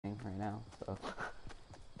now, so.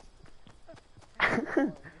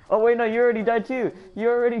 Oh wait, no, you already died too. You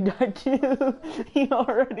already died too. You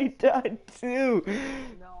already died too.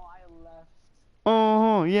 No, I left.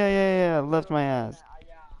 Oh, yeah. Left my ass.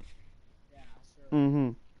 Yeah, sure.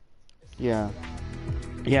 Mhm. Yeah.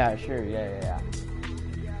 Yeah, sure. Yeah.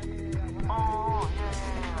 Oh,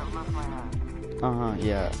 yeah. Left my ass.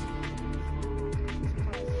 Yeah.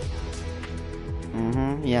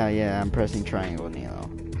 Mhm. Yeah. I'm pressing triangle, Neo.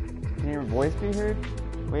 Can your voice be heard?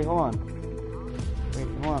 Wait, hold on.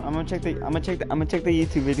 I'm gonna check the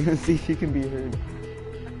YouTube video and see if you can be heard.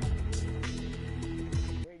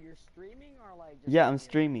 Wait, you're streaming or like just Yeah, I'm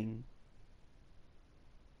streaming.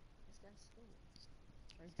 This guy's streaming.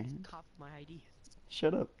 Or just copy my ID.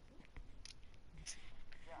 Shut up.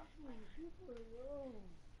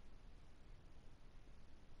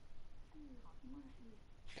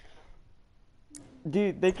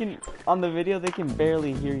 Dude, they can, on the video, they can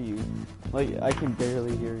barely hear you. Like, I can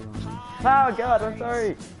barely hear you. Oh god, I'm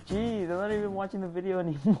sorry. Jeez, I'm not even watching the video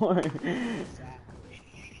anymore. Does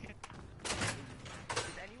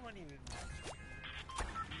anyone even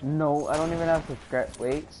No, I don't even have to subscribe.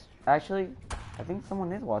 Wait, actually, I think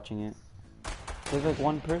someone is watching it. There's like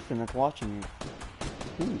one person that's watching it.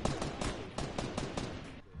 Who?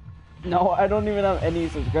 No, I don't even have any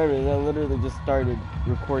subscribers. I literally just started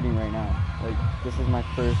recording right now. Like, this is my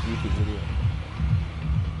first YouTube video.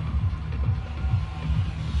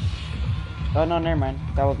 Oh no, never mind.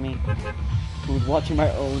 That was me. Who was watching my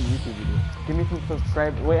own YouTube video. Give me some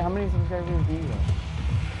subscribers. Wait, how many subscribers do you have?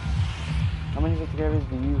 How many subscribers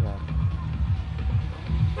do you have?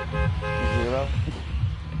 0?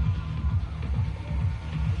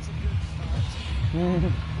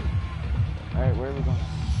 Alright, where are we going?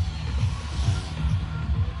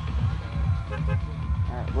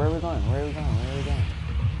 Alright, where are we going? Where are we going?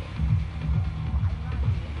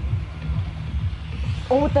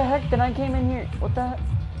 Oh, what the heck? Then I came in here. What the heck?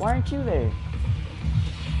 Why aren't you there?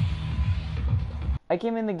 I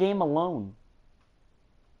came in the game alone.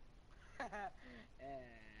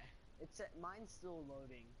 Mine's still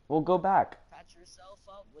loading. Well, go back. Patch yourself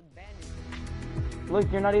up with bandages.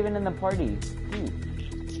 Look, you're not even in the party. Dude.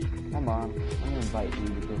 Come on. I'm gonna invite you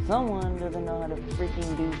because someone doesn't know how to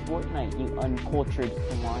freaking do Fortnite, you uncultured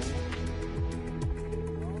swine.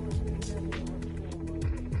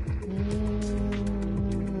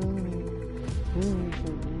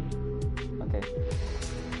 Okay.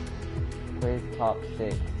 Quiz top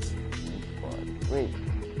 6. Wait.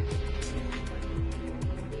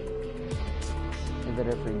 Is it a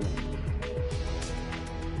free game?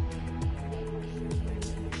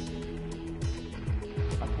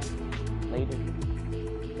 Okay. Later.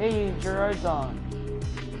 Hey, Gerard's on.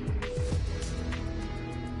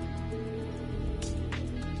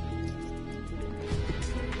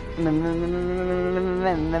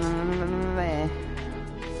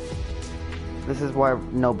 This is why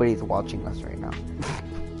nobody's watching us right now.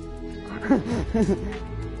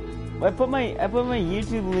 I put my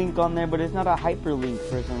YouTube link on there, but it's not a hyperlink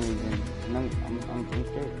for some reason. And I'm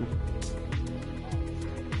scared.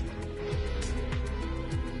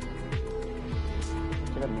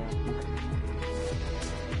 Shut up, man.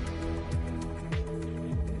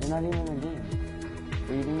 You're not even in the game.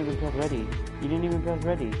 Or you didn't even press ready. You didn't even press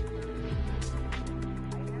ready.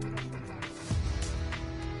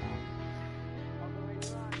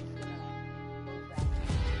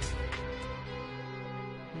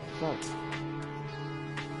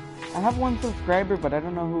 I have one subscriber, but I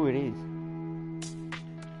don't know who it is.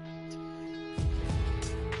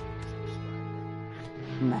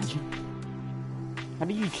 Imagine. How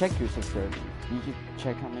do you check your subscribers? You just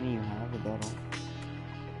check how many you have, is that all?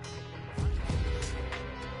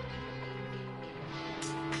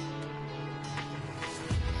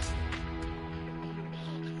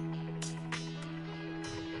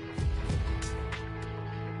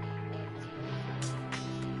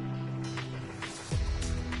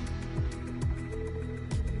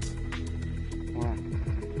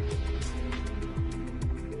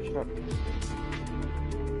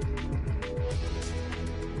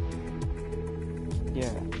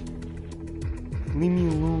 Yeah. Leave me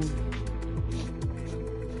alone.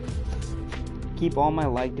 Keep all my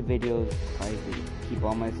liked videos private. Keep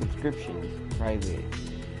all my subscriptions private.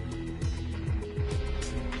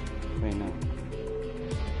 Wait, no.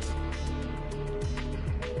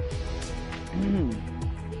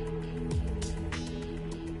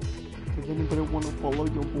 Does anybody want to follow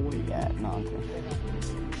your boy? Yeah, no, I'm kidding.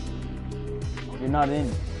 You're not in.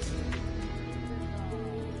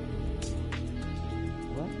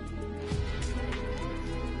 What?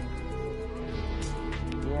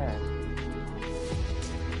 Yeah.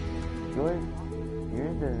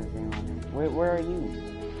 Yours doesn't say on it. Wait, where are you?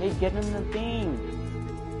 Hey, get in the thing.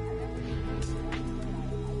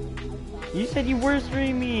 You said you were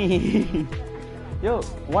streaming. Yo,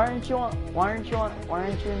 why aren't you in the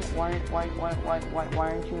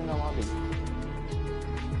lobby?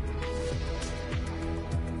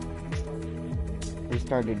 They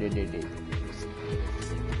started it.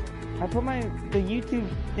 I put the YouTube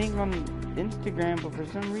thing on Instagram, but for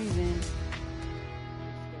some reason,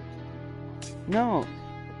 no.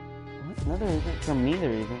 What? No, there isn't. For me,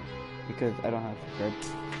 there isn't, because I don't have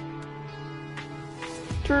subscribed.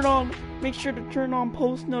 Make sure to turn on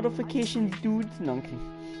post notifications, dudes. No, I'm kidding.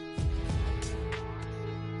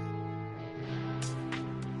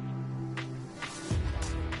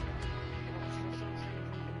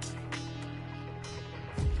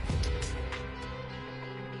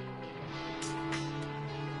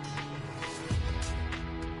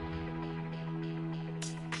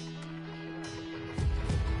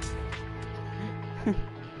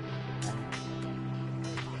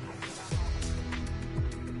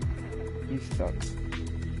 You suck.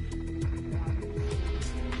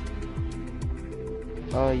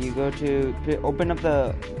 You go to open up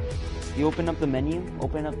the menu.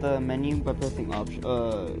 Open up the menu by pressing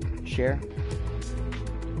share.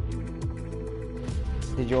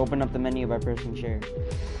 Did you open up the menu by pressing share?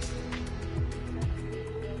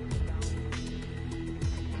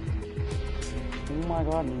 Oh my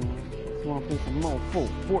god, man. I wanna play some more full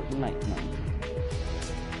Fortnite now.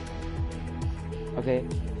 Okay.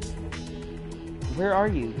 Where are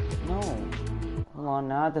you? No. Hold on,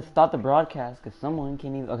 now I have to stop the broadcast because someone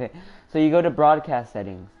can't even... Okay, so you go to broadcast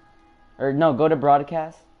settings. Or no, go to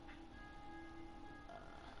broadcast.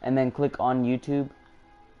 And then click on YouTube.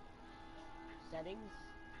 Settings?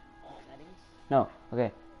 No,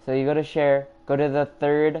 okay. So you go to share. Go to the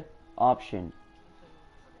third option.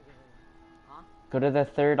 Huh? Go to the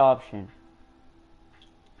third option.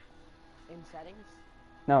 In settings?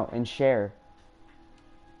 No, in share.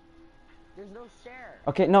 There's no share.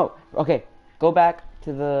 Okay, no. Okay, go back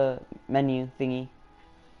to the menu thingy.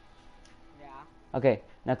 Yeah. Okay,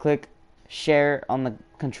 now click share on the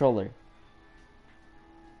controller.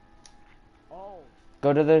 Oh.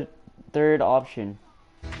 Go to the third option.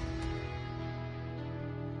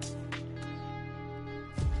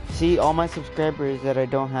 See, all my subscribers that I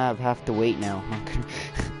don't have to wait now.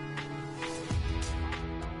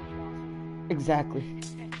 Exactly.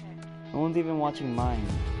 No one's even watching mine.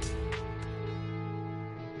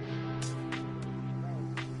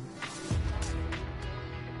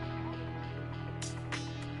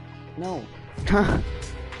 No.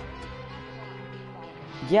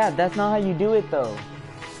 Yeah, that's not how you do it though.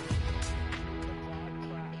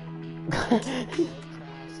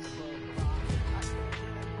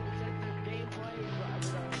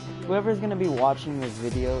 Whoever's gonna be watching this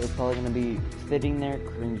video is probably gonna be sitting there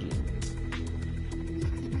cringing.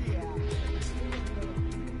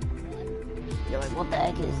 You're like, what the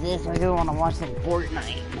heck is this? I do want to watch some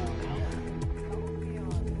Fortnite.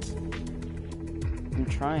 I'm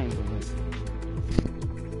trying, but like...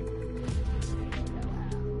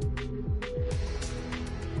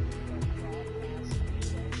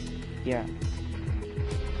 Yeah.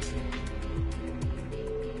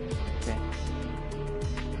 Okay.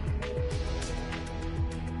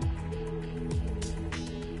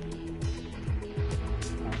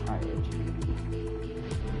 Alright.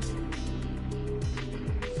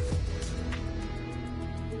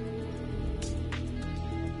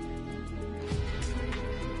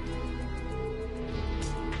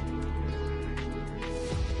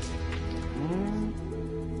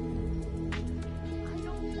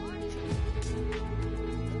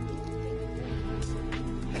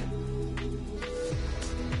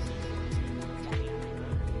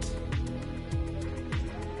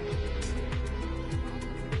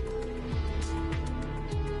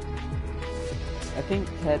 I think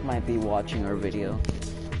Ted might be watching our video.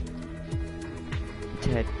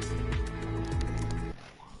 Ted.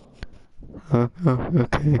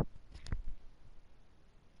 Okay.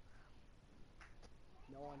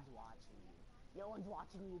 No one's watching you. No one's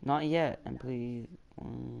watching you. Not yet, and please.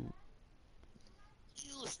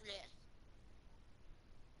 Useless.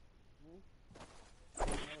 I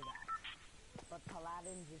know that. But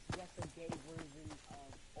Paladins is just a gay version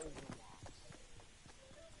of Overwatch.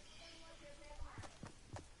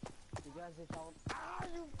 Because it's all. Ah,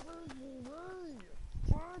 you freaking right!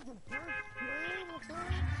 Try the first game, okay?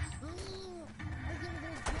 I'm gonna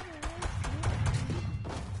go get it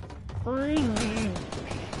right.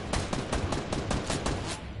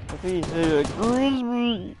 That's what you say, like, freeze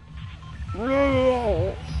me!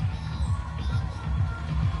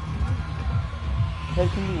 Ted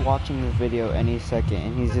can be watching this video any second,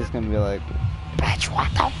 and he's just gonna be like, "Bitch,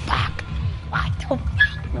 what the fuck? What the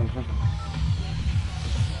fuck?" No, no.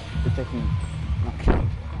 It's like he. Okay.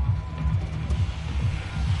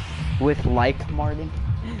 With like Martin,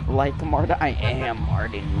 I am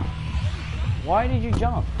Martin. Why did you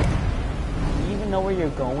jump? Do you even know where you're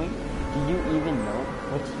going? Do you even know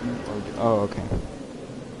what you are doing? Oh, okay.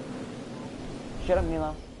 Shut up,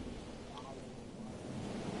 Milo.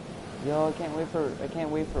 Yo, I can't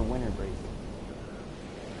wait for winter break.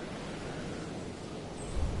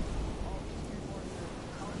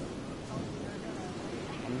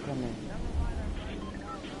 I'm coming.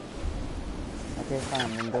 Okay,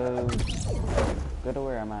 fine. Then go to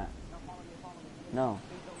where I'm at. No.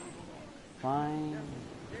 Fine.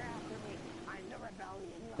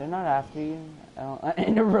 They're not after you. I don't.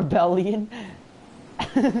 In a rebellion.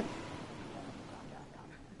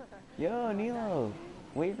 Yo, Nilo,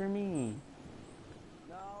 wait for me.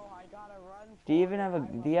 No, I gotta run. Do you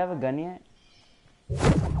have a gun yet?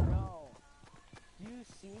 No. Do you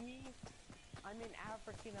see me? I'm an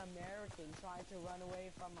African American trying to run away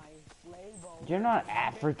from my slave owner. You're not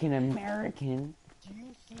African American. Do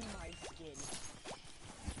you see my skin?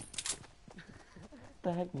 What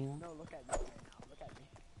the heck, Nilo? No, look at me right now. Look at me.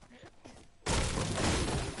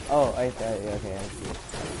 Oh, I see. Okay, I see.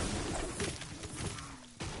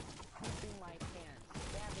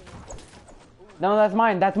 No, that's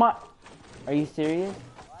mine. That's mine. Are you serious?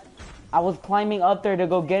 What? I was climbing up there to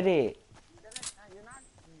go get it. You're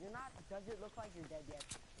not, does it look like you're dead yet?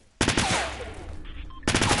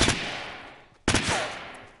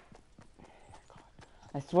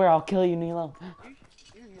 I swear I'll kill you, Nilo.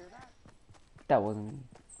 You hear that? That wasn't me.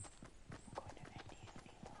 Go to India, Nilo.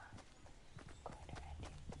 Go to India.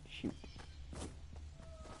 Shoot.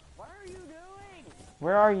 What are you doing?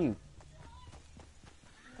 Where are you?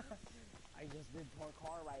 I just did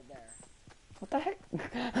parkour right there. What the heck?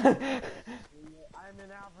 I'm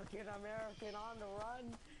an African American on the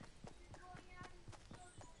run.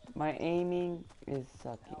 My aiming is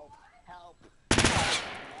sucky. Help.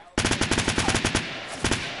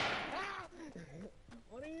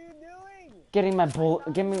 What are you doing? Getting my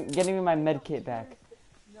getting me my med kit back.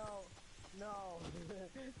 No.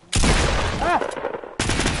 Ah!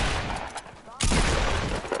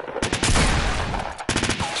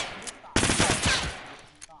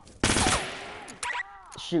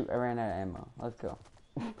 Shoot, I ran out of ammo. Let's go.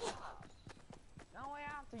 Now I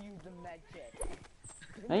have to use the med kit.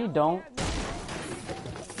 No, you don't.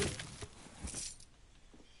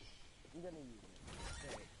 I'm gonna use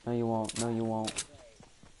it. No, you won't. No, you won't.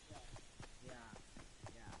 Yeah.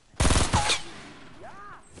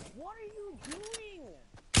 What are you doing?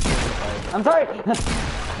 I'm sorry.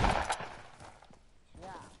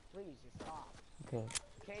 Yeah, please just stop. Okay.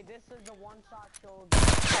 Okay, this is the one-shot kill.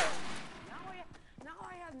 Now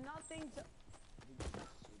I have nothing to.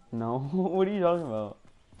 No, what are you talking about?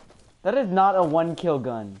 That is not a one-kill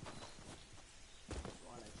gun.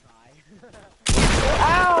 Wanna try?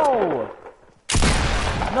 Ow!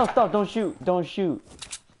 No, stop! Don't shoot! Don't shoot!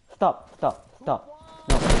 Stop! No! Stop!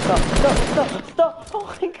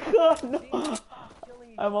 Oh my God! No!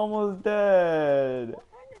 I'm almost dead. What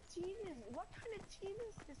kind of team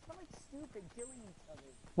is this? They're like stupid, killing each other.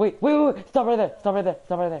 Wait! Stop right there!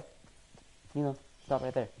 You know, stop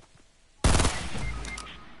right there.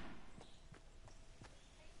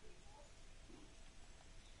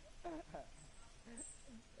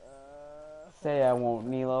 Say I won't,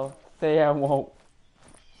 Nilo. Say I won't.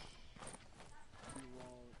 You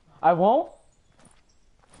won't. I won't?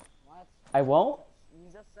 What? I won't?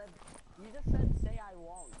 You just said say I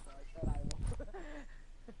won't, so I said I won't.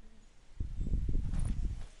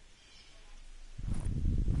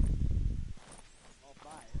 Oh,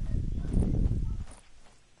 bye.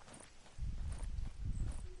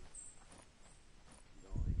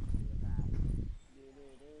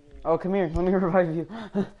 Oh, come here. Let me revive you.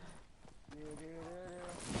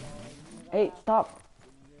 Hey, stop.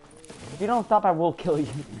 If you don't stop, I will kill you.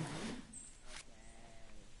 Okay.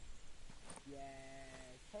 Yeah.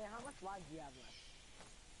 Hey, how much lives do you have left?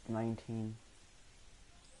 19.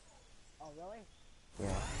 Oh, really?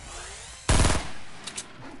 Yeah.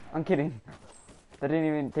 I'm kidding. That didn't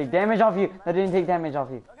even take damage off you. That didn't take damage off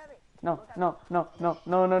you. Look at me. No.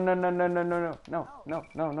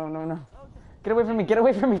 Get away from me. Wait, are you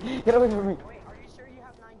sure you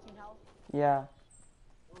have 19 health? Yeah.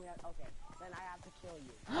 Okay, then I have to kill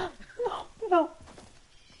you. No.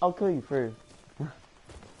 I'll kill you first. No,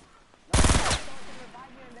 someone can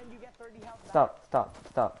revive you and then you get 30 health back. Stop.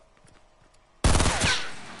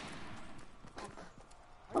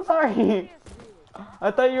 I'm sorry.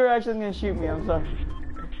 I thought you were actually gonna shoot me. I'm sorry.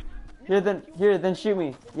 then shoot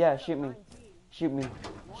me. Yeah, shoot me. Shoot me.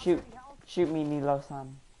 Shoot me,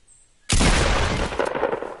 Nilo-san. Okay,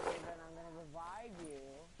 then I'm gonna revive you,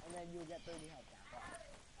 and then you'll get 30 health back.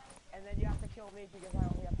 And then you have to kill me because I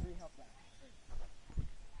only have 3 health back.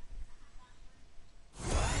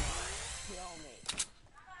 Kill me.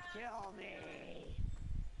 Kill me.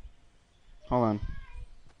 Hold on. Kill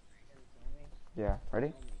me. Yeah, ready?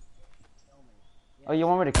 Kill me. Yeah, Oh, you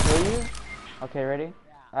want me to kill you? Okay, ready?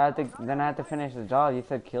 yeah. Then I have to finish the job. You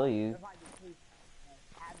said kill you. Revive me, please.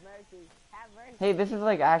 Have mercy. Have mercy. Hey, this is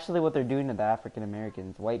like actually what they're doing to the African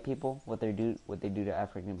Americans, white people. What they do to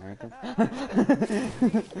African Americans.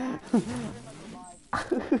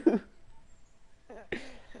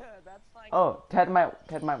 That's like. Oh, Ted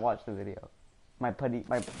might watch the video. My what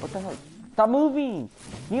the heck? Stop moving,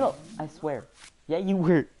 Nilo. I swear. Yeah, you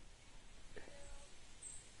were.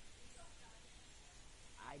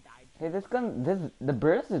 I died. Hey, the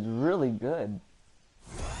burst is really good.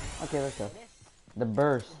 Okay, let's go. The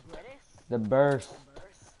burst. The burst.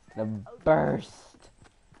 The burst.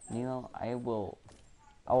 Nilo, I will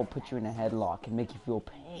put you in a headlock and make you feel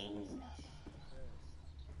pain.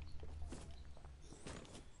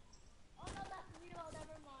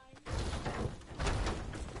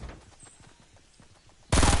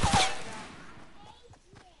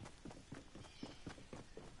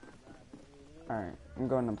 Alright, I'm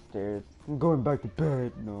going upstairs. I'm going back to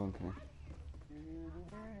bed. No, I'm kidding.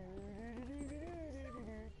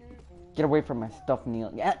 Get away from my stuff,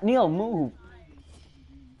 Neil. Yeah, Neil, move.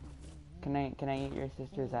 Can I eat your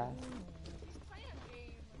sister's ass?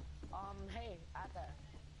 Hey, Ata.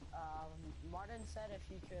 Martin said if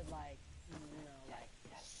you could, like,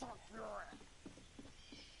 suck your.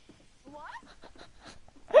 What?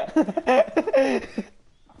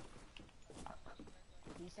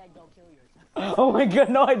 He said go kill yourself. Oh my god,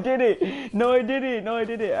 no I did it! No I did it! No I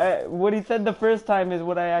did it! What he said the first time is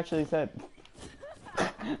what I actually said.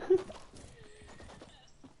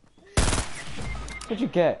 What'd you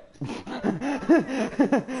get?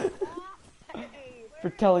 For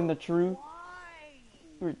telling the truth?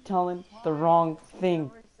 You're telling the wrong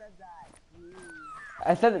thing.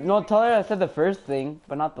 I said, no, tell her I said the first thing,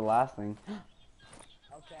 but not the last thing.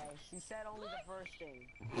 Okay, she said only the first thing.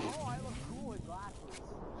 Oh, I look cool with glasses.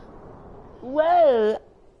 Whoa!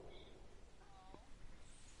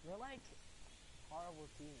 We're like horrible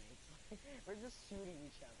teammates. We're just shooting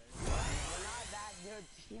each other. We're not that good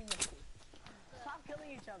teammates. Stop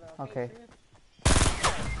killing each other, okay?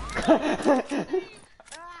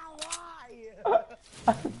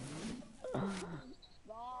 Why?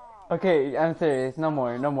 Okay, I'm serious. No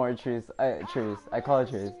more truce. Truce. I call it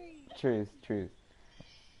truce. Truce.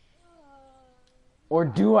 Or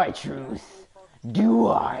do I truce? Do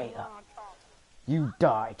I? You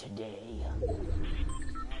die today.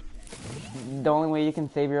 The only way you can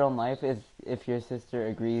save your own life is if your sister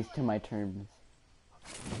agrees to my terms.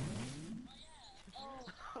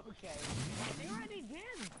 Okay. She already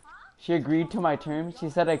did. She agreed to my terms. She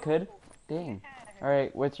said I could. Dang. All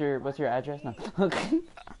right. What's your address? No. Okay.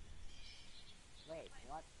 Wait,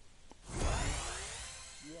 what?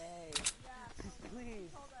 Yay.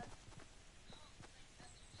 Please.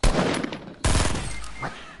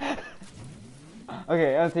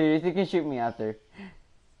 Okay, I'm serious. You can shoot me after.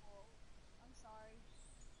 I'm sorry.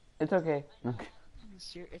 It's okay.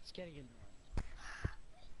 It's getting annoying.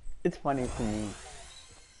 It's funny to me.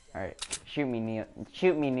 Alright, shoot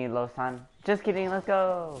me, Nilo-san. Just kidding, let's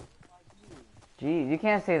go. Jeez, you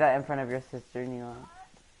can't say that in front of your sister, Nilo.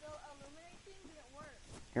 The illuminate thing didn't work.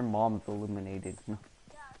 Your mom's illuminated. Yeah,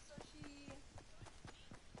 so she...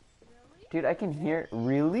 Really? Dude, I can hear.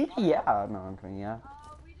 Really? Yeah. No, I'm kidding. Yeah.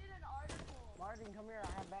 We did an article. Martin, come here, I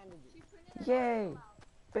have bandages. She printed an Yay! article out.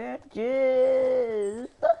 Badges.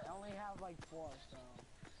 I only have like 4, so...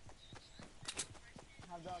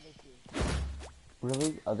 Have the other 2.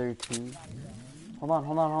 Really? Other two? Hold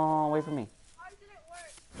on. Wait for me. Ours didn't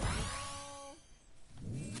work. So...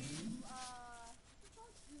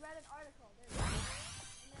 we read an article. There we go.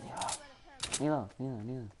 And then we read a paragraph.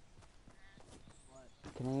 Nilo. What?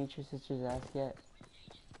 Can I eat your sister's ass yet?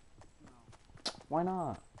 No. Why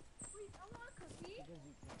not? Wait, I want a cookie. Because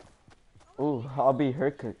you can't. Ooh, I'll be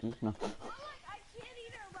her cookie. No. I can't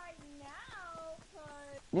eat it right now,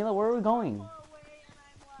 cause... Nilo, where are we going? Far away, and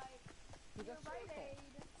I'm like... To the You're right, circle.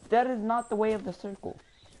 Aid. That is not the way of the circle.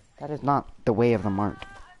 That is not the way of the mark. I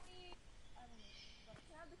mean... I don't know. But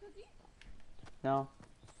can I have the cookie? No.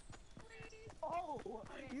 Please? Oh,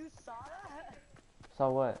 you saw that?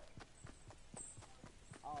 So what?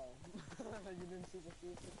 Oh. You didn't see the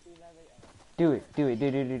 360 that Do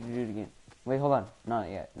it again. Wait, hold on. Not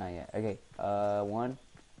yet. Okay. 1,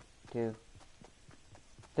 2,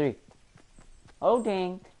 3. Oh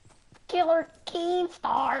dang. Killer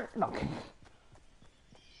Keemstar. Okay.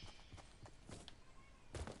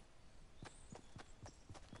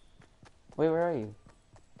 Wait, where are you?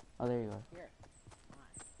 Oh, there you are. Here. Come on.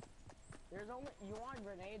 There's only... You want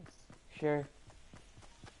grenades? Sure.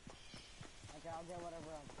 Okay, I'll get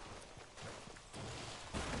whatever else.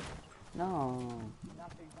 No.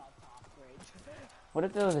 Nothing's on top grade. What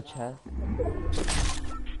if there was a chest?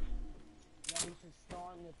 Ready to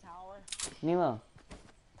storm the tower? Nilo.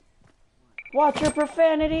 Watch your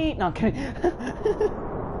profanity! No, I'm kidding.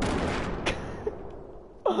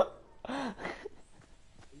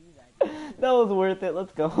 That was worth it.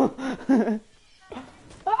 Let's go.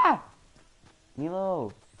 Ah!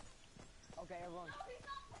 Nilo. Okay, everyone.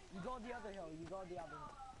 You go the other hill. You go the other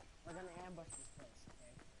hill. We're gonna ambush this place,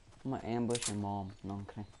 okay? I'm gonna ambush your mom. No, I'm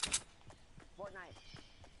kidding. Fortnite.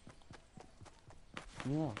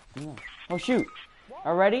 Nilo, Nilo. Oh, shoot. Whoa.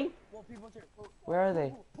 Already? Whoa, people turn. Where are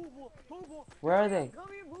they? Poo-poo. Where are they? Come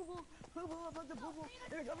here, poo-poo. Poo-poo, a bunch of poo-poo.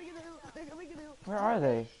 They're coming in the hill. They're coming in the hill. Where are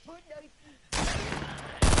they? Fortnite.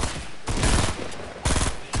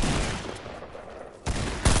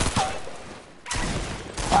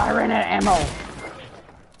 I ran out of ammo.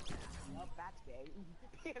 Nope, that's gay.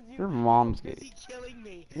 Your mom's gay. Is he killing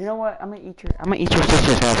me? You know what? I'm gonna eat your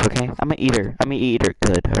sister's house, okay? I'm gonna eat her. I'm gonna eat her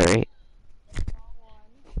good, alright?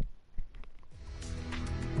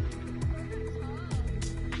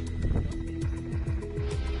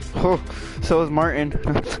 Oh, so is Martin.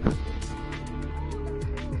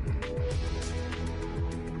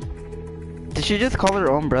 Did she just call her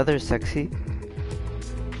own brother sexy?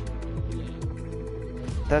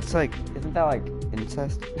 That's like, isn't that like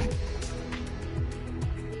incest? I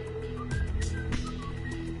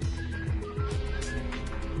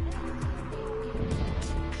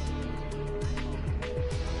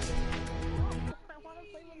want to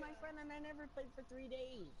play with my friend and I never played for 3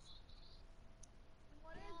 days.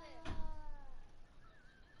 What is it?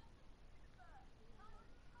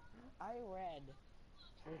 I read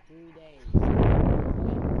for 3 days.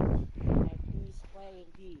 And peace, play in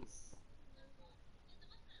peace.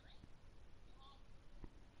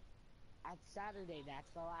 At Saturday,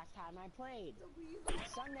 that's the last time I played.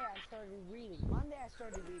 Sunday I started reading. Monday I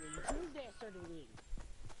started reading. Tuesday I started reading.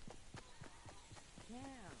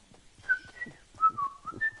 Damn.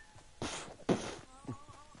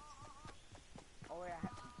 Oh yeah,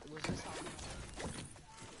 was this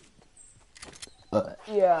on?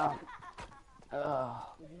 Yeah.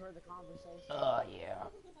 Did you hear the conversation? Yeah.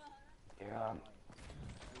 Yeah.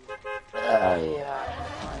 Yeah.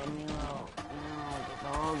 I know. It's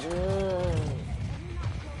all good.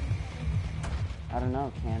 I don't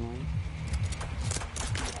know, can we?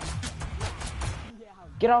 Yeah.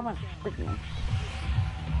 Get off my freaking...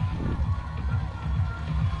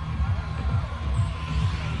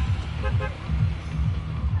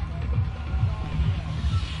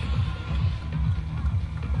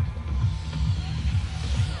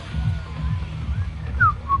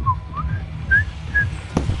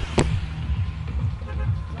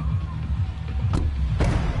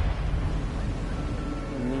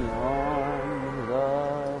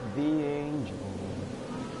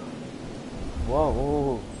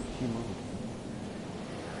 Whoa, she moved.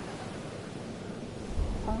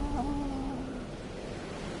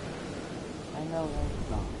 I know, right?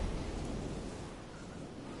 No.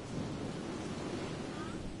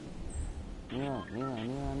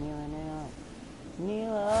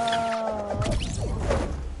 Nilo. Get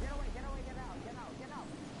away, get out.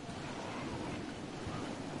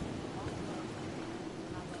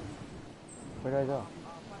 Where do I go?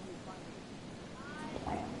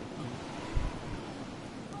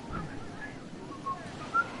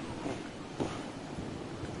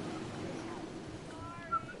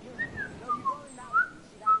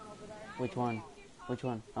 Which one? Which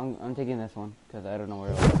one? I'm taking this one because I don't know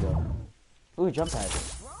where else to go. Ooh, jump pad.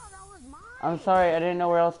 Bro, that was mine. I'm sorry, I didn't know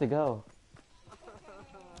where else to go.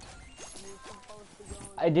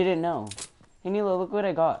 I didn't know. Hey Nilo, look what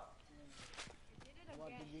I got.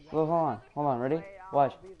 Look, hold on, ready?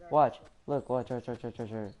 Watch. Look, watch. Are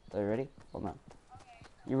you ready? Hold on.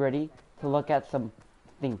 You ready to look at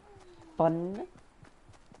something fun?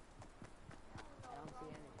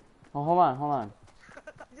 Oh, hold on.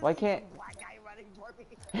 Why can't... Black guy running for me.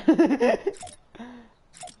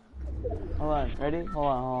 Hold on, ready? Hold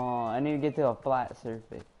on. I need to get to a flat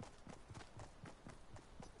surface.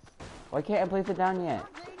 Why can't I place it down yet?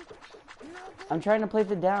 I'm trying to place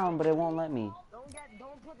it down, but it won't let me.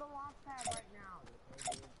 Don't put the launch pad right now.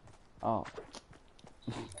 Oh.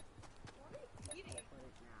 Let's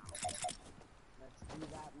do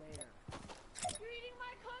that later.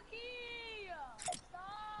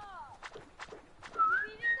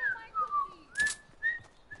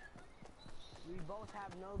 both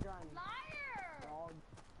have no guns. Liar! All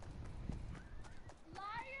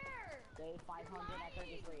Liar! day 500 at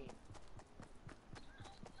 33.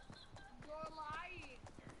 You're lying.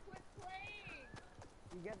 Quit playing.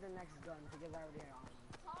 You get the next gun because I already have one.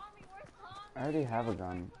 Tommy, where's Tommy? I already have a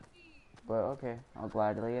gun. But okay, I'll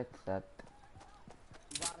gladly accept.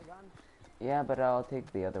 You got a gun? Yeah, but I'll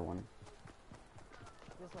take the other one.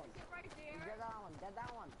 This one. Right there. Get that one. Get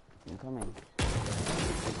that one. I'm coming.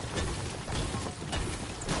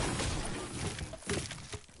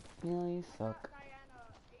 Neil, you suck.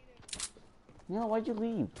 Neil, why'd you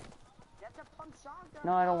leave? Get the pump shotgun.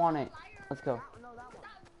 No, I don't want it. Let's go. No, that one.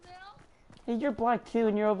 Hey, you're black too,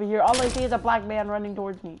 and you're over here. All I see is a black man running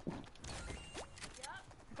towards me.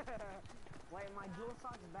 Wait, my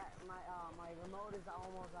DualShock's back. My remote is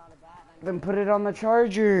almost out of bat. Then put it on the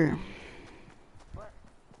charger. What?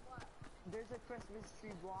 There's a Christmas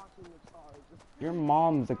tree blocking the charge. Your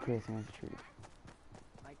mom's a Christmas tree.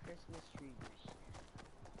 My Christmas tree.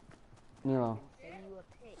 Nilo, Send you a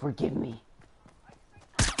pic. forgive me.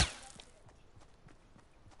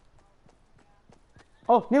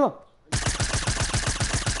 Oh, Nilo!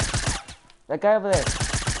 That guy over there.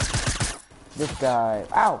 This guy.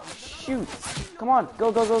 Ow! Shoot! Come on!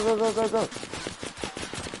 Go, go, go, go, go, go, go!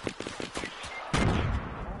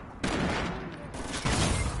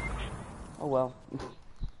 Oh well.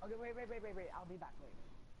 Okay, wait. I'll be back. Wait.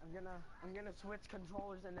 I'm gonna switch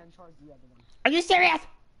controllers and then charge the other one. Are you serious?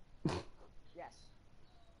 Yes.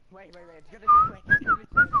 Wait. It's gonna be quick. It's gonna be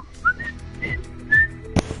quick.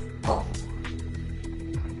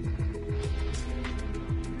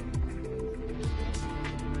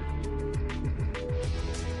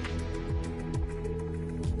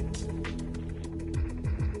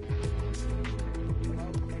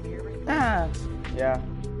 Ah. Yeah.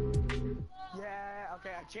 Yeah,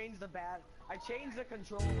 okay, I changed the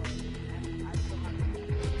controller. And I still have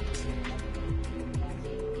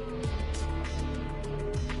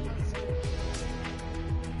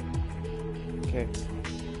Okay.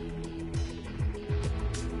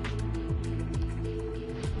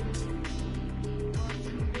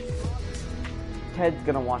 Ted's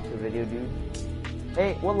gonna watch the video, dude.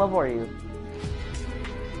 Hey, what level are you?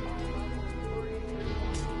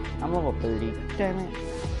 I'm level 30. Damn it.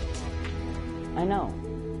 I know.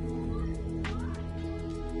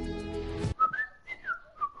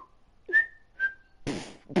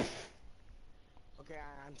 Okay,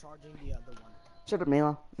 I'm charging the other one. Shut up,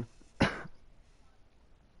 Mila.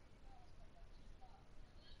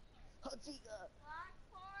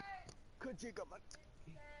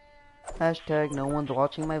 Hashtag no one's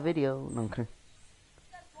watching my video. No, I'm kidding.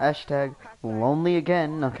 Hashtag lonely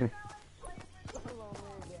again. No, I'm kidding.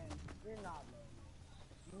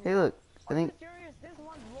 Hey, look. I think Serious, this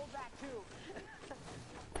one's rollback too.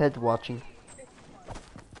 Ted's watching.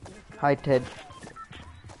 Hi, Ted.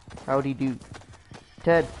 Howdy do.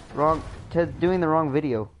 Ted, wrong. Ted's doing the wrong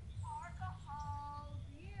video. Alcohol,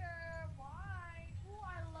 beer, wine. Ooh,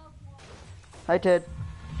 I love wine. Hi, Ted.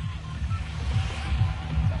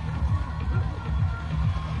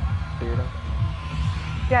 Weirdo.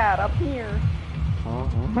 Get up here. Oh,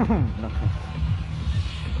 no.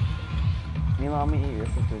 Mila, I'm gonna eat your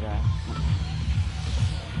sister, guy.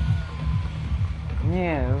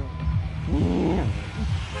 Yeah. Yeah.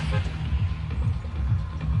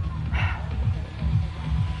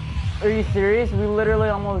 Are you serious? We literally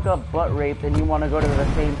almost got butt raped and you want to go to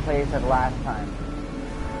the same place as last time.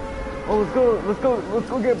 Oh, let's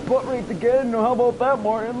go get butt raped again. How about that,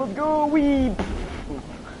 Martin? Let's go, wee.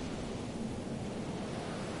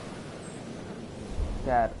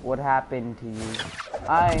 Dad, what happened to you?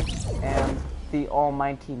 I am the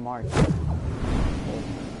almighty Martin.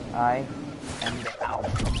 I am the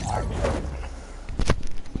alpha Martin.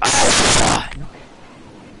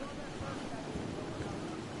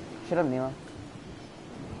 Shut up, Neela.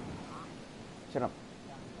 Shut up.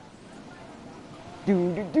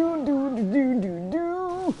 Do do do do do do do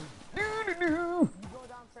do do do.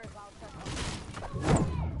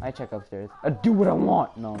 I check upstairs. I do what I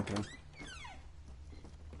want. No, I'm kidding.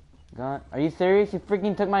 Gun? Are you serious? You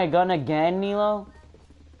freaking took my gun again, Nilo?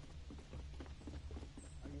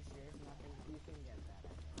 Are you serious? Nothing. You can get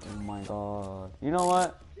that. Oh my god. You know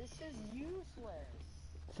what? This is useless.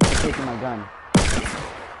 She's taking my gun.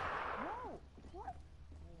 No. What?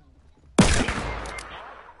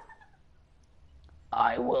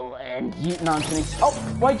 I will end you. No, I'm kidding. Oh,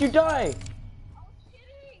 why'd you die? I was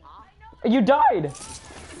kidding. I know. You died.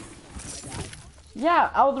 Yeah,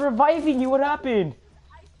 I was reviving you. What happened?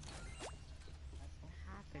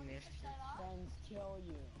 Friends kill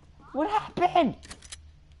you. What happened?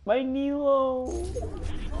 My Nilo.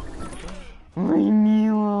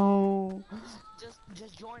 Nilo.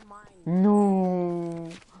 Just join mine. No.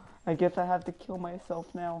 I guess I have to kill myself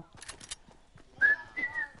now.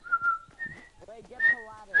 Wait, get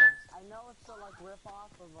Paladins. I know it's a like rip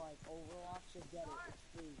off of like Overwatch. Just get it. It's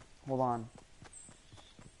free. Hold on.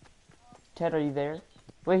 Ted, are you there?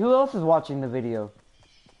 Wait, who else is watching the video?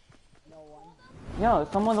 No one. No,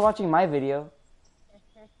 someone's watching my video.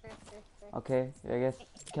 Okay, I guess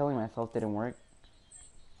killing myself didn't work.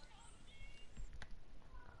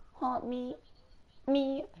 Haunt me.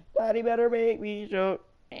 Me. Daddy better make me show.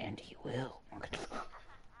 And he will.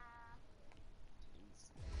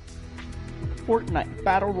 Fortnite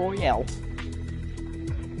Battle Royale.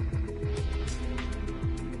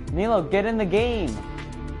 Nilo, get in the game.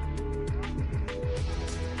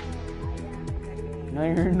 No,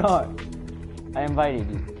 you're not. I invited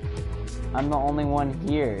you. I'm the only one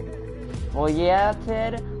here. Well, yeah,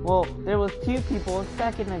 Ted. Well, there was 2 people a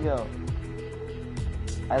second ago.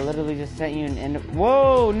 I literally just sent you an end.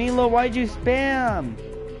 Whoa, Nilo, why'd you spam?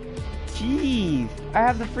 Jeez, I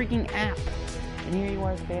have the freaking app, and here you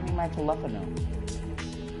are spamming my telephone.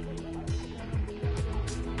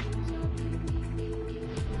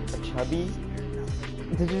 A chubby?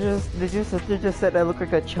 Did your sister just said I look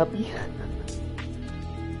like a chubby?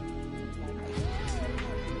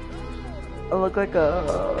 I look like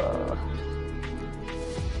a...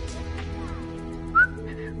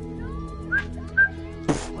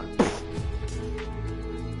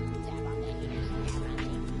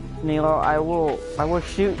 Nilo, I will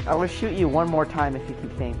shoot you one more time if you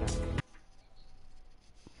keep saying that.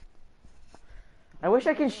 I wish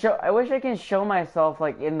I can show myself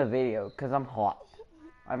like in the video, cause I'm hot.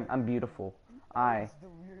 I'm beautiful. I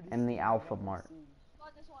am the alpha mark.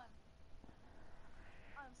 Not this one.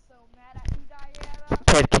 I'm so mad at you, Diana.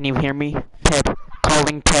 Ted, can you hear me? Ted,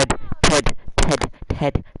 calling Ted. Ted,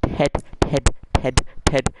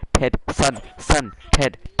 son,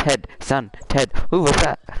 Ted, son, Ted. Who was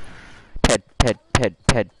that? Ted.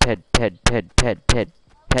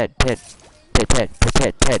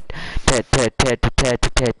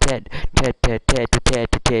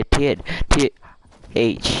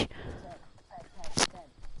 H.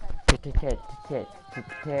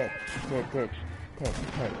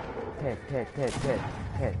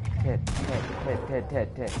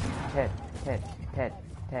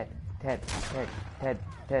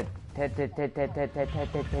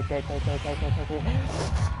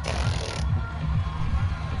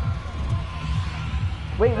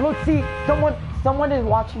 Wait, look, see, someone is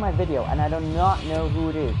watching my video, and I do not know who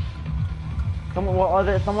it is.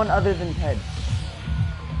 Someone other than Ted.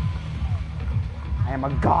 I am a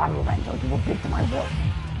god, Lorenzo. You will get to my will.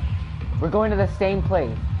 We're going to the same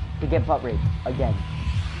place to get butt raped again.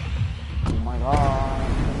 Oh my god.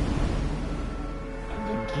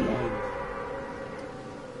 And again.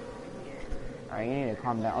 Alright, you need to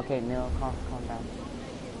calm down. Okay, Neil, calm down.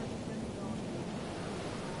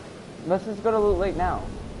 Let's just go to Loot Lake now.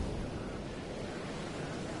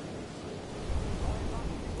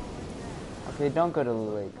 Okay, don't go to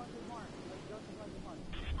Loot Lake.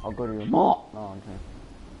 I'll go to your mom. Oh, okay.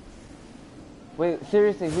 Wait,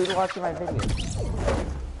 seriously, who's watching my video?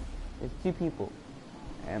 There's 2 people.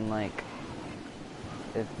 And like,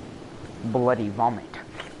 it's bloody vomit.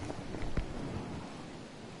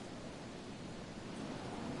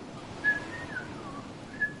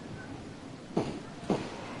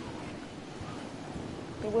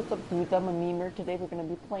 Hey, what's up, dudes? I'm a memer. Today we're gonna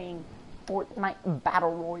be playing Fortnite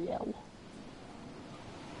Battle Royale.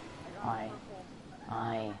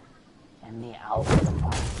 I am the alpha.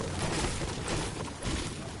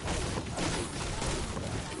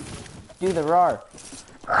 Do the roar.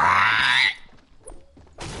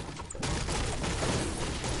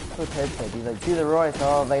 So Ted said, he's like, do the roar, so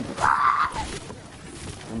I was like,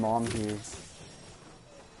 your mom's here.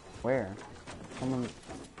 Where? Someone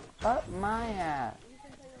up my ass.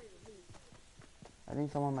 I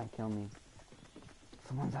think someone might kill me.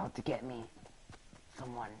 Someone's out to get me.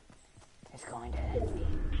 Someone is going to end me.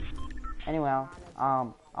 Anyway,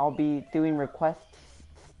 I'll be doing requests.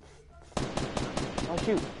 Oh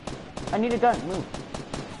shoot. I need a gun. Move.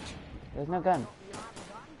 There's no gun.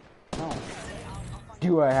 No.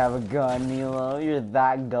 Do I have a gun, Milo? You're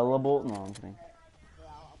that gullible. No, I'm kidding.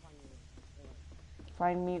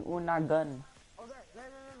 Find me una gun.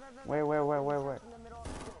 Where?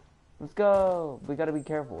 Let's go. We gotta be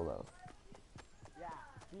careful though. Yeah,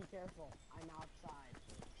 be careful. I'm outside.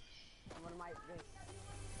 Someone might just...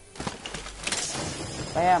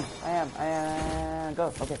 I am.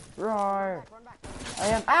 Go. Okay. Roar. Run back. I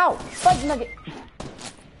am. Ow! Fudge nugget!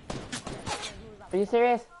 Are you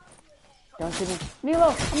serious? Don't shoot me.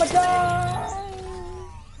 Nilo, I'm gonna die!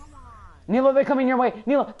 Come on. Nilo, they're coming your way.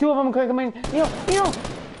 Nilo, two of them are coming. Nilo, Nilo! Nilo!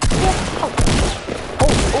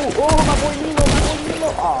 Oh, my boy Nilo,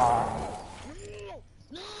 Aw.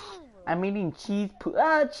 I'm eating cheese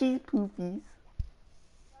poopies.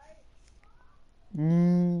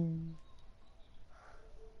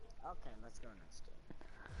 Okay, let's go next game.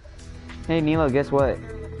 Hey, Nilo, guess what?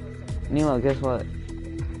 Nilo, guess what?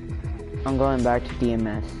 I'm going back to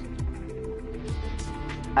DMS.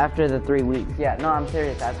 After the 3 weeks. Yeah, no, I'm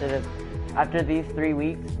serious. After these 3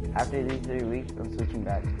 weeks, I'm switching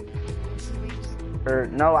back.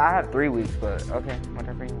 No, I have 3 weeks, but okay,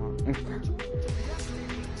 whatever you want.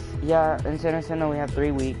 Yeah, in Center we have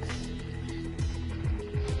 3 weeks.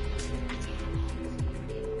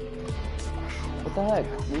 What the heck?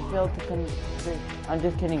 We failed to config. I'm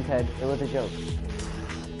just kidding, Ted. It was a joke.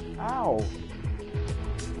 Ow.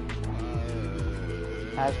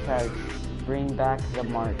 Hashtag bring back the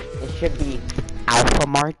mart. It should be Alpha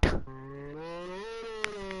Mart.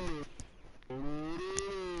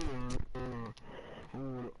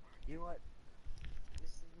 You know what? This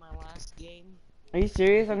is my last game. Are you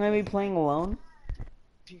serious? I'm gonna be playing alone?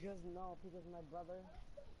 Because my brother,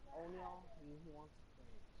 O'Neal, he wants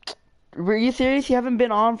to play. Were you serious? You haven't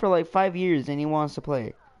been on for like 5 years and he wants to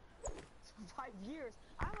play. 5 years?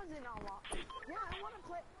 I wasn't on long. Yeah, I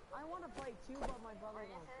wanna play too, but my brother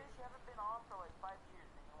wants to. You haven't been on for like 5 years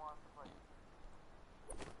and he wants to play.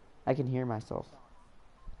 I can hear myself.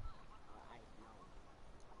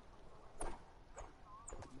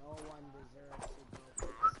 No one deserves to go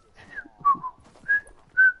past this wall.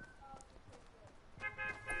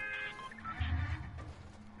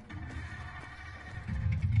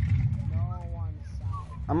 No one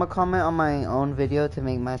side. I'm gonna comment on my own video to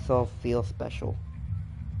make myself feel special.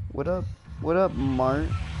 What up, Mart?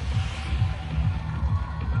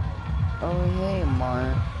 Oh, hey,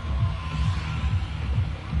 Mart.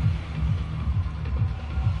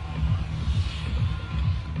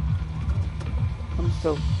 I'm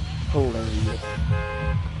so hilarious.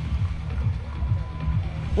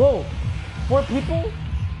 Whoa! 4 people?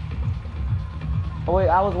 Oh wait,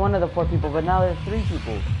 I was one of the 4 people, but now there's 3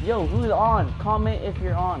 people. Yo, who's on? Comment if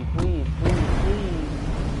you're on, please.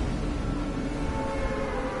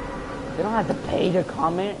 They don't have to pay to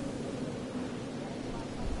comment.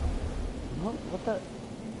 What the?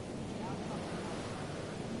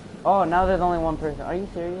 Oh, now there's only 1 person. Are you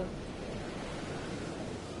serious?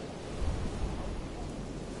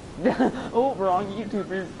 Oh, wrong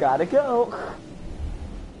YouTubers, gotta go.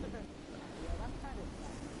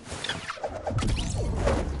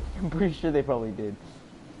 I'm pretty sure they probably did.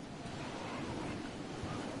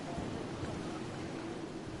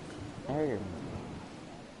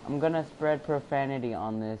 I'm gonna spread profanity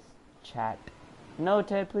on this chat. No,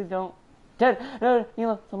 Ted, please don't. Ted, no,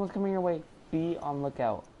 Nilo, someone's coming your way. Be on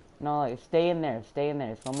lookout. No, like, stay in there.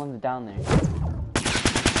 Someone's down there.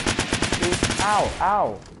 Please.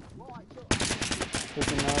 Ow.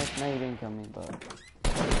 No, you didn't kill me, but...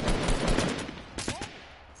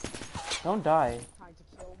 Don't die. Trying to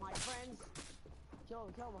kill my friends. Kill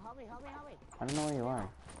him, help me. I don't know where you are.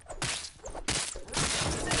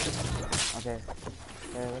 Okay,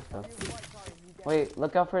 let's go. Wait,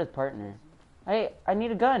 look out for his partner. Hey, I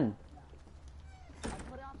need a gun. I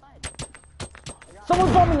put it outside.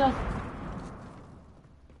 Someone's bombing us!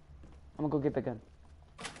 I'm gonna go get the gun.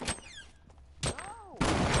 No!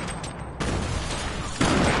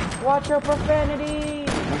 Watch your profanity!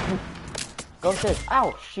 Go sis.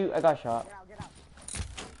 Ow! Shoot, I got shot. Get out.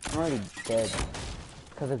 I'm already dead.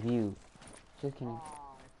 Because of you. Just kidding.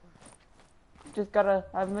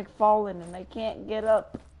 I'm like falling and I can't get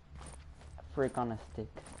up. Frick on a stick.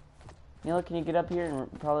 Nilo, can you get up here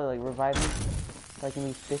and probably like revive me? So I can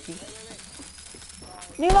be spiffy?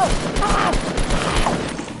 Nilo! Ah!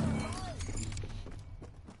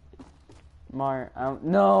 Mar,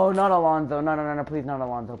 no, not Alonzo. No, please not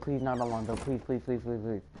Alonzo. Please not Alonzo. Please.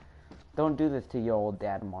 Don't do this to your old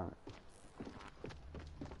dad, Mar.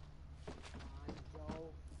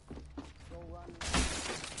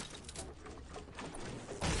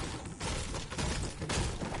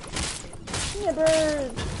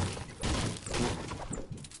 Bird.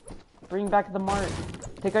 Bring back the mart.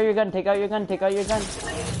 Take out your gun. Dude, are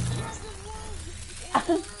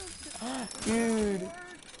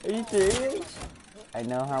you serious? I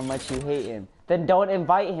know how much you hate him. Then don't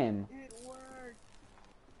invite him. It worked.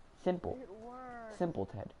 Simple. It worked. Simple,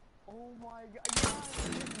 Ted. Oh my god. Yeah,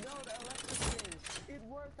 no, the electric thing. It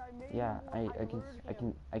worked. I made Yeah, him.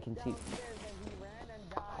 I can see. Downstairs and he ran and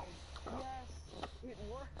died. Yes, it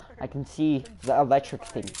worked. I can see the electric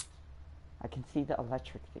thing.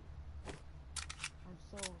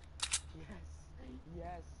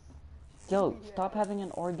 Yo, stop having an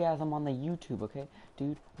orgasm on the YouTube, okay?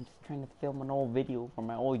 Dude, I'm just trying to film an old video for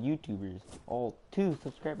my old YouTubers. All 2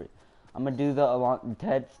 subscribers. I'm gonna do the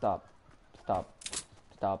Ted, stop. Stop.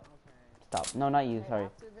 Stop. Okay. Stop. No, not you, Hey, sorry.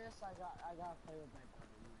 after this, I gotta play with my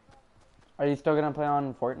brother. Are you still gonna play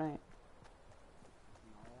on Fortnite?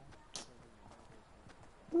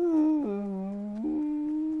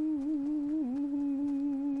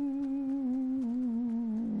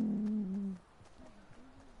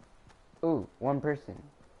 Ooh, 1 person.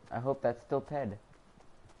 I hope that's still Ted.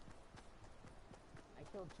 I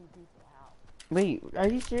killed 2 people. How? Wait, are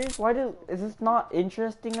you serious? Is this not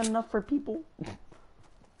interesting enough for people?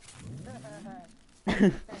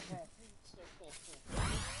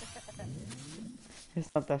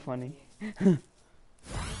 It's not that funny. I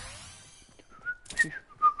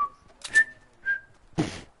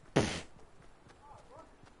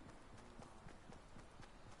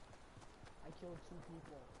killed 2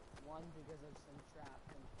 people. 1 because of some trap,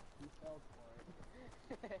 and he fell for it.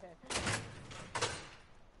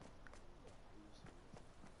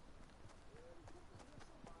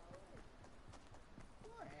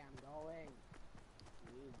 Where I am going?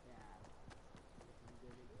 Leave that.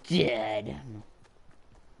 Dead.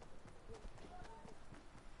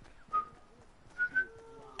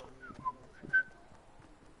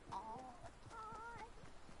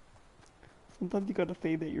 Sometimes you gotta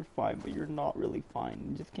say that you're fine, but you're not really fine.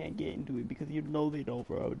 You just can't get into it because you know they don't,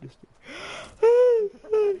 bro. I'm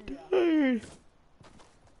tired.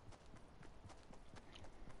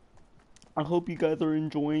 I hope you guys are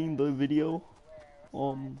enjoying the video.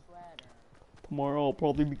 Tomorrow I'll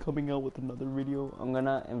probably be coming out with another video. I'm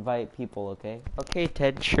gonna invite people, okay? Okay,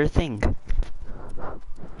 Ted, sure thing.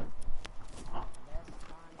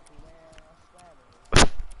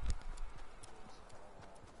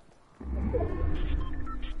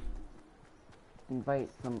 Invite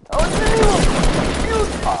some. Oh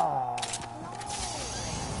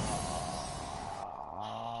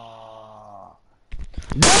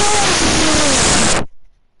no!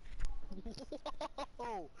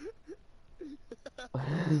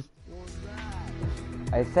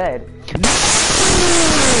 I said.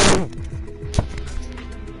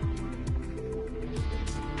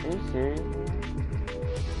 Are you serious?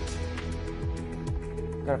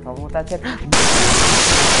 Got a problem with that, Ted?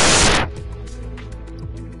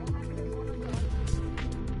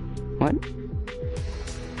 What?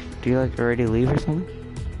 Do you like already leave or something?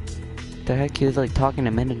 The heck, he was like talking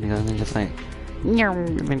a minute ago and then just like,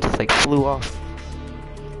 and then just like flew off.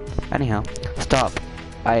 Anyhow, stop.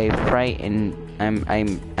 I'm frightened.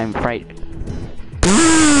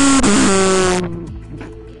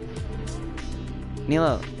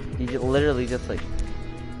 Nilo, you literally just like.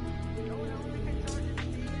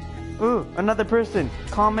 Ooh, another person.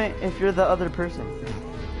 Comment if you're the other person.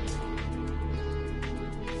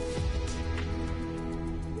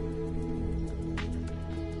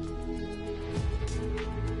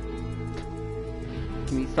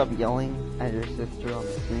 Can you stop yelling at your sister on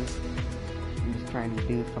the screen? I'm just trying to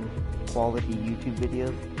do some quality YouTube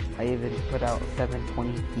videos. I even put out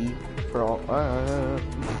 720p for all.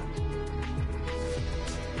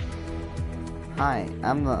 Hi,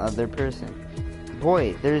 I'm the other person.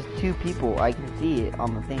 Boy, there's 2 people. I can see it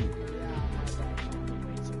on the thing.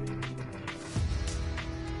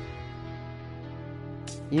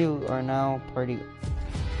 You are now party.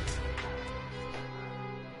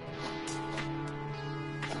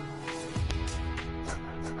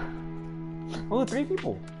 Oh, 3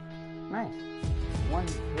 people. Nice. 1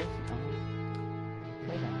 person.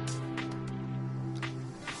 Okay then.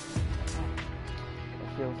 I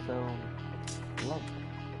feel so loved.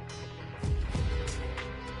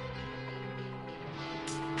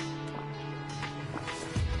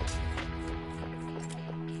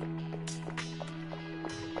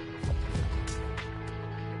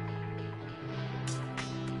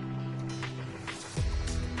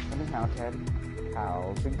 Anyhow, Ted,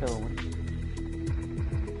 how's it going?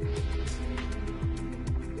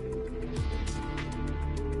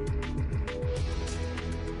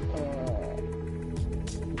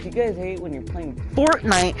 Do you guys hate when you're playing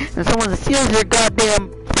Fortnite and someone steals your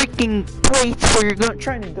goddamn freaking place where you're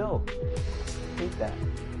trying to go? I hate that.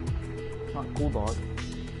 It's not cool, dog.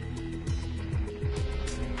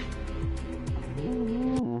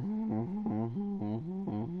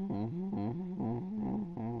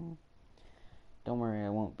 Don't worry, I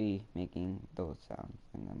won't be making those sounds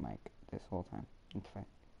in the mic this whole time. It's fine.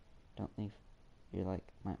 Don't leave. You're like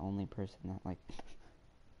my only person that like.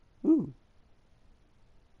 Ooh.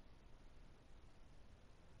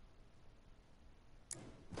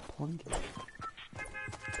 Plunge.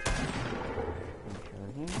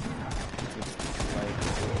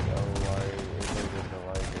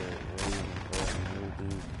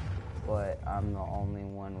 I'm the only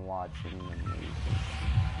one watching the movie.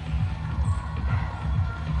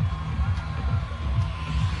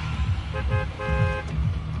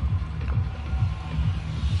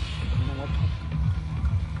 You know what?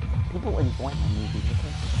 People enjoy my movies,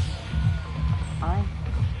 okay? I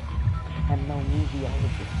am no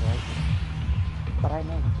movieologist, right? But I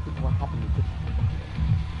know when people are having a good time.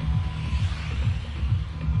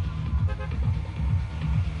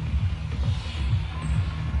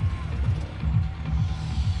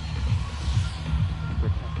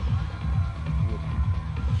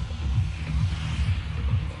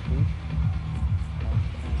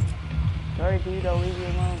 Sorry, dude, I'll leave you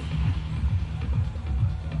alone.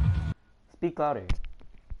 Speak louder.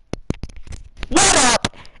 What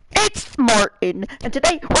up? It's Martin, and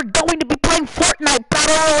today we're going to be playing Fortnite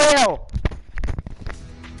Battle Royale.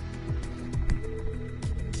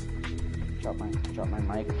 Drop my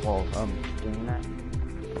mic while doing that.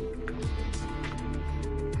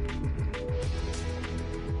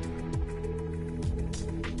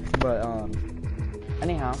 But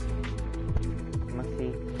anyhow, let's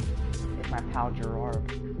see if my pal Gerard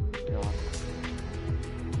still on.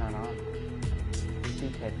 Not on. See,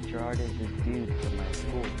 Ted, Gerard is the dude from my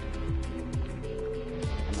school.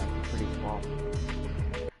 I'm like pretty small.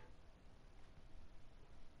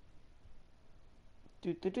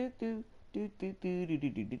 Do do do do. Do do do do do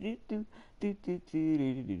do do do do do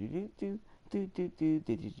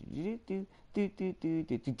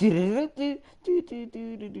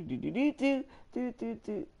do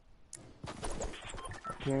do.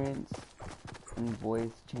 Appearance and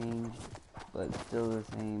voice changed, but still the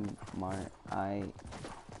same. I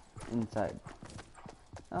inside.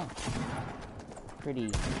 Oh, pretty, you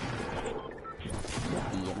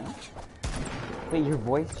know. Wait, your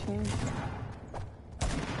voice changed?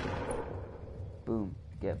 Boom,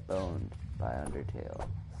 get boned by Undertale.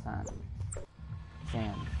 Sans.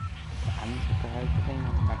 Sans. I'm surprised the thing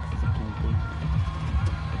on Mexican thing.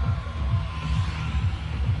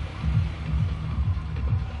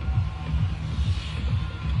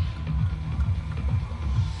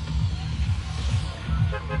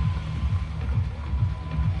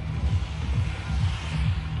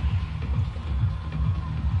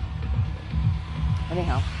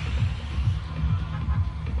 Anyhow,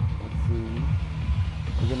 let's see.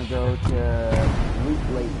 We're gonna go to Loot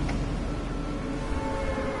Lake.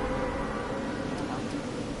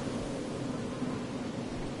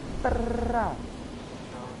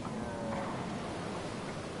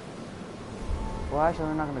 Well, actually,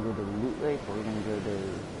 we're not gonna go to Loot Lake, but we're gonna go to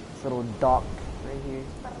this little dock right here.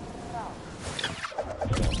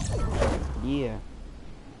 Yeah.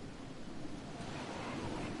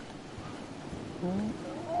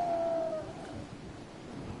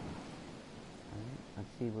 Let's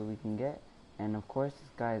see what we can get. And of course,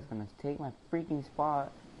 this guy is gonna take my freaking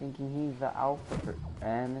spot, thinking he's the alpha.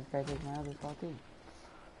 And this guy takes my other spot too.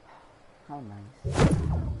 How nice.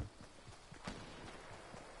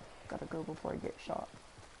 Gotta go before I get shot.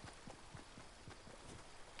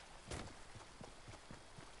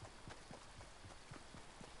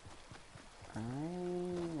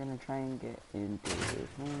 I'm gonna try and get into this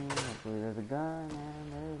one. Hopefully there's a gun,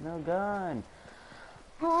 and there's no gun.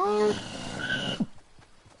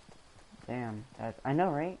 Damn, that's, I know,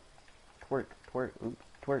 right? Twerk, twerk, ooh,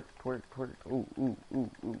 twerk, twerk, twerk, ooh, ooh, ooh,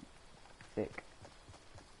 ooh. Sick.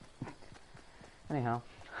 Anyhow.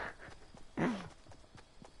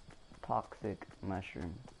 Toxic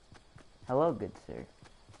mushroom. Hello, good sir.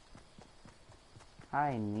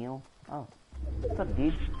 Hi, Neil. Oh, what's up,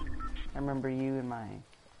 dude? I remember you in my,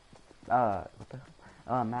 what the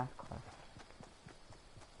hell? Math class.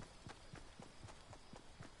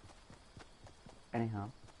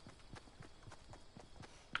 Anyhow.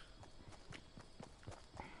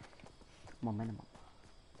 Momentum.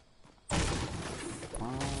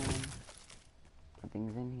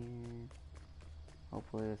 Nothing's in here.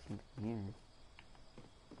 Hopefully there's something here.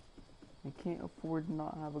 I can't afford to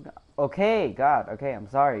not have a gun. Okay, God. Okay, I'm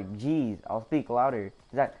sorry. Jeez, I'll speak louder.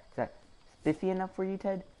 Is that spiffy enough for you,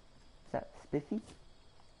 Ted? Is that spiffy?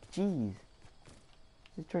 Jeez.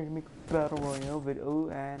 Just trying to make a battle royale video,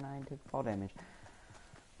 and I took fall damage.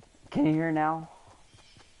 Can you hear now?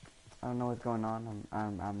 I don't know what's going on.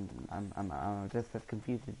 I'm just as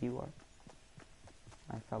confused as you are,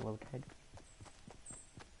 my fellow Ted.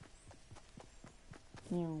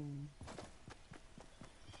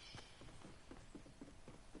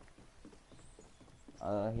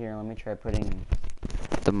 Here, let me try putting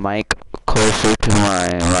the mic closer to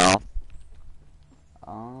my mouth.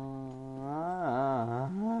 Oh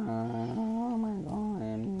my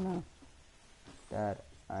god. Dad,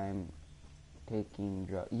 I'm taking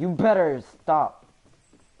drugs. You better stop.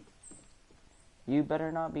 You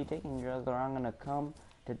better not be taking drugs or I'm gonna come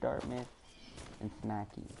to Dartmouth and smack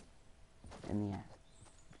you in the ass.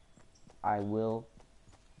 I will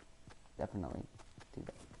definitely do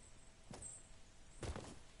that.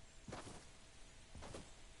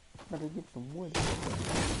 Better get some wood.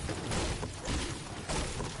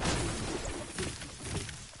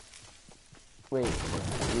 Wait,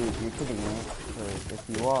 you're kidding me? Because if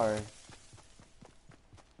you are,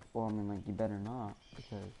 well, I mean, like, you better not,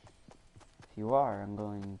 because if you are, I'm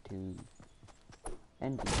going to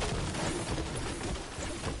end you.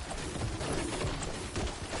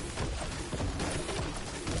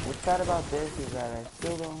 What's bad about this is that I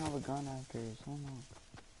still don't have a gun after so long.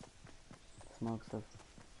 Smokes a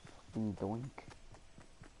fucking doink.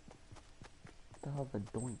 What the hell's a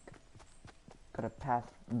doink? Gotta pass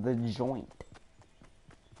the joint.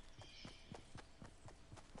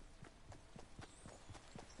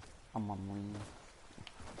 I'm on lean.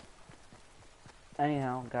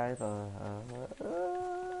 Anyhow, guys,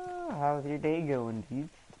 how's your day going, dude?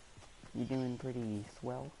 You doing pretty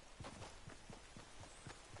swell?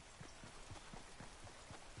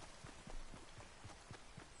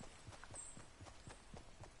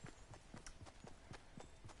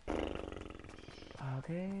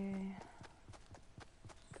 Okay.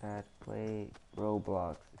 Gotta play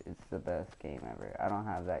Roblox. It's the best game ever. I don't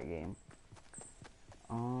have that game.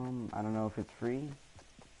 I don't know if it's free.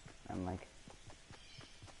 I'm like,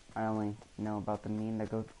 I only know about the meme that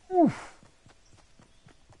goes, oof!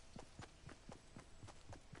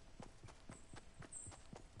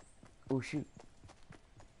 Oh shoot.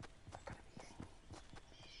 I gotta be sneaky.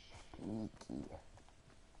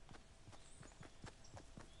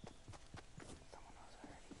 Someone else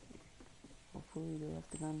already here. Hopefully they left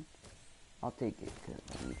the gun. I'll take it, because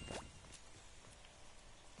I need a gun.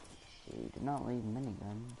 They did not leave many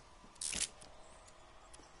guns.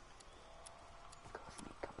 Go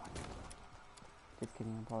sneak up on you. Just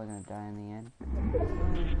kidding, I'm probably gonna die in the end.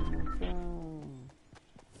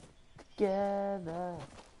 Together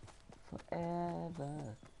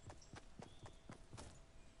forever.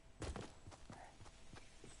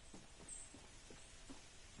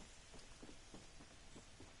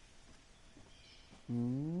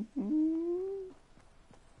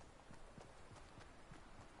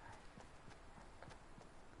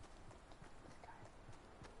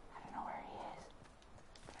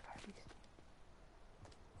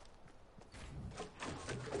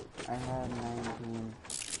 I had 19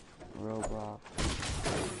 Roblox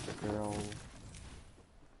girl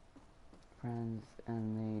friends and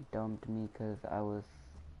they dumped me because I was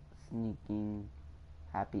sneaking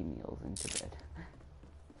Happy Meals into bed.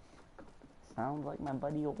 Sounds like my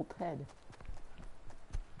buddy old Ted.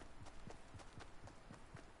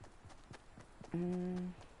 I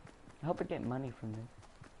hope I get money from this.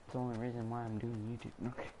 It's the only reason why I'm doing YouTube.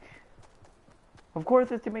 Okay. Of course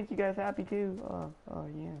it's to make you guys happy too. Oh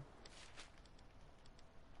yeah.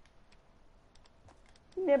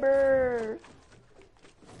 Nibber!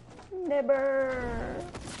 Nibber!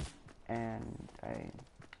 And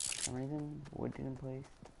for some reason, wood didn't place.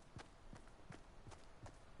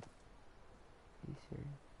 Are you serious?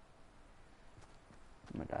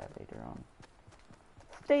 I'm gonna die later on.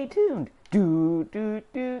 Stay tuned! Do do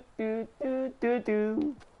do do do do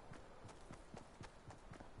do.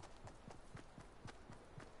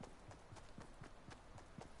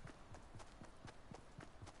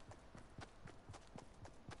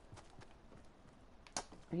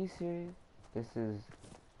 Are you serious? This is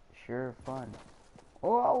sure fun.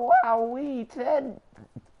 Oh wow, Ted!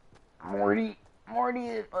 Morty,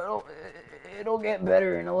 it'll get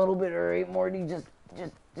better in a little bit, alright, Morty? Just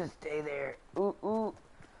stay there. Ooh,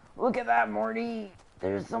 look at that, Morty.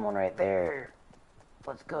 There's someone right there.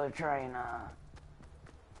 Let's go try and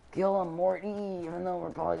kill him, Morty. Even though we're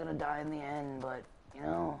probably gonna die in the end, but you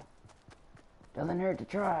know, doesn't hurt to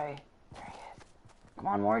try. There he is. Come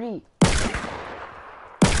on, Morty.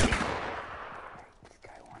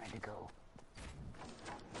 To go.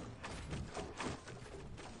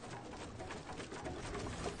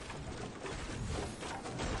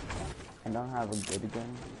 I don't have a good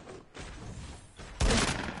gun.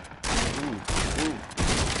 Ooh.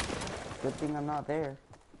 Good thing I'm not there.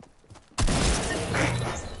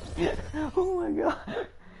 Oh my god.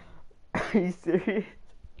 Are you serious?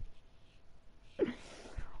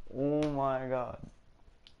 Oh my god.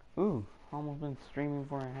 Ooh, almost been streaming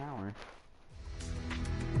for an hour.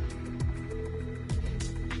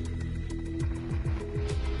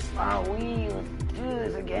 Wow, let's do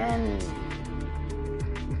this again.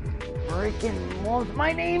 freaking most.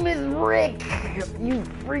 My name is Rick. You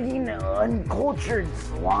freaking uncultured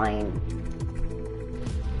swine.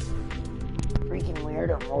 Freaking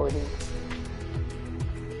weirdo, Morty.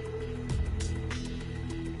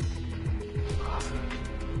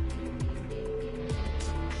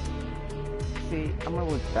 See, I'm gonna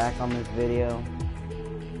look back on this video,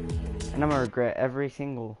 and I'm gonna regret every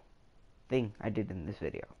single thing I did in this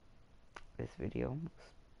video. This video was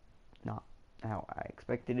not how I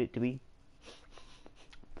expected it to be.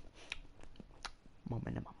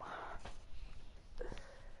 Momentum.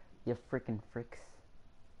 You freaking fricks.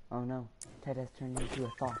 Oh no, Ted has turned into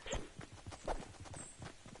a thought.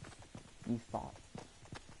 You thought.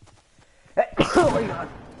 Oh my god.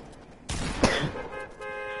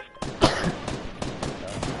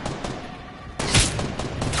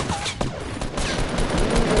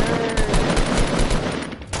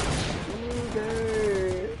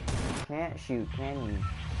 Can't shoot, can you?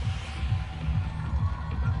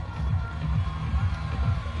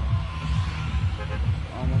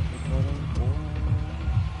 Almost recording.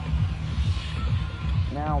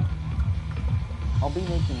 Now, I'll be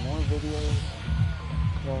making more videos.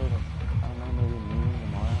 Probably, I don't know, maybe noon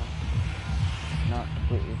tomorrow. Not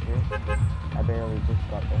completely sure. I barely just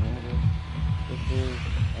got the hang of it. This is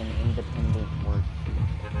an independent work.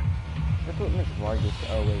 That's what makes largest.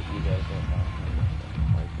 Oh wait, you guys don't know.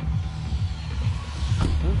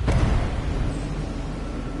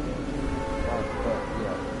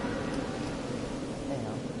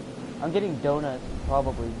 I'm getting donuts,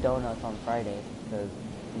 probably donuts on Friday, because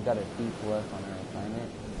we got a C+ on our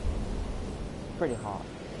assignment. It's pretty hot.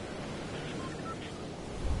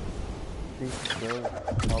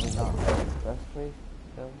 Probably not the best place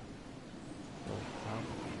to go.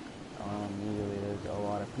 Usually there's a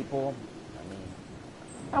lot of people. I mean,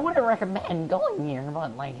 I wouldn't recommend going here,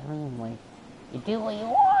 but like, I mean, like, you do what you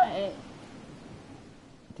want.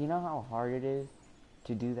 Do you know how hard it is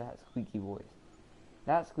to do that squeaky voice?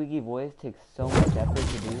 That squeaky voice takes so much effort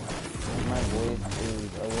to do. My voice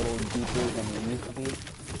is a little deeper than it used to be.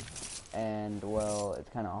 And, well, it's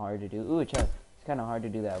kind of hard to do. Ooh, a chest. It's kind of hard to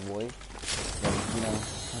do that voice. But, you know,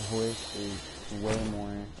 my voice is way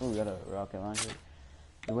more... Ooh, we got a rocket launcher.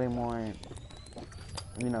 It's way more,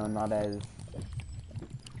 you know, not as...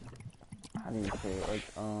 How do you say it? Like,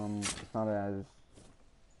 it's not as...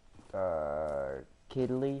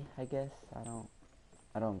 kiddly, I guess.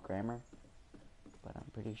 I don't grammar. But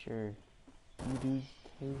I'm pretty sure you do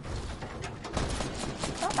too.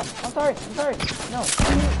 Ah, I'm sorry. No.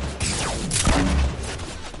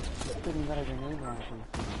 Couldn't got a grenade launcher.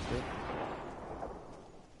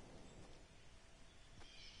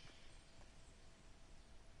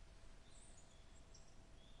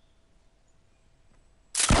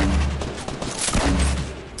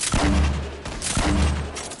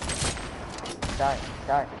 Die.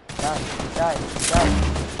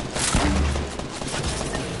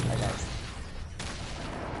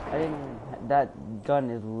 That gun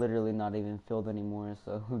is literally not even filled anymore,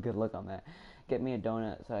 so good luck on that. Get me a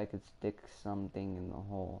donut so I could stick something in the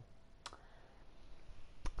hole.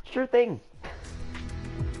 Sure thing.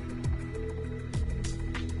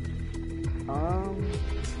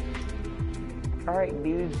 Alright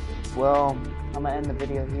dudes, well, I'm gonna end the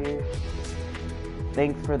video here.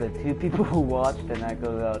 Thanks for the 2 people who watched, and that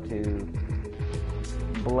goes out to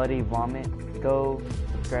Bloody Vomit. Go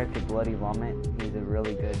subscribe to Bloody Vomit. He's a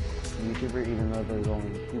really good YouTuber, even though there's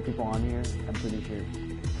only 2 people on here. I'm pretty sure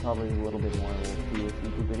probably a little bit more will see this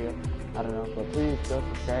YouTube video. I don't know, but please go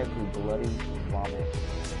subscribe to Bloody Vomit.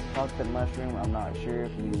 Toxic Mushroom, I'm not sure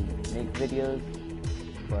if you make videos,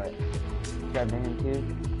 but subscribe to him too.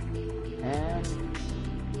 And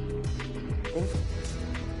thanks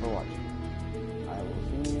for watching. I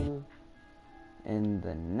will see you in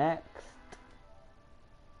the next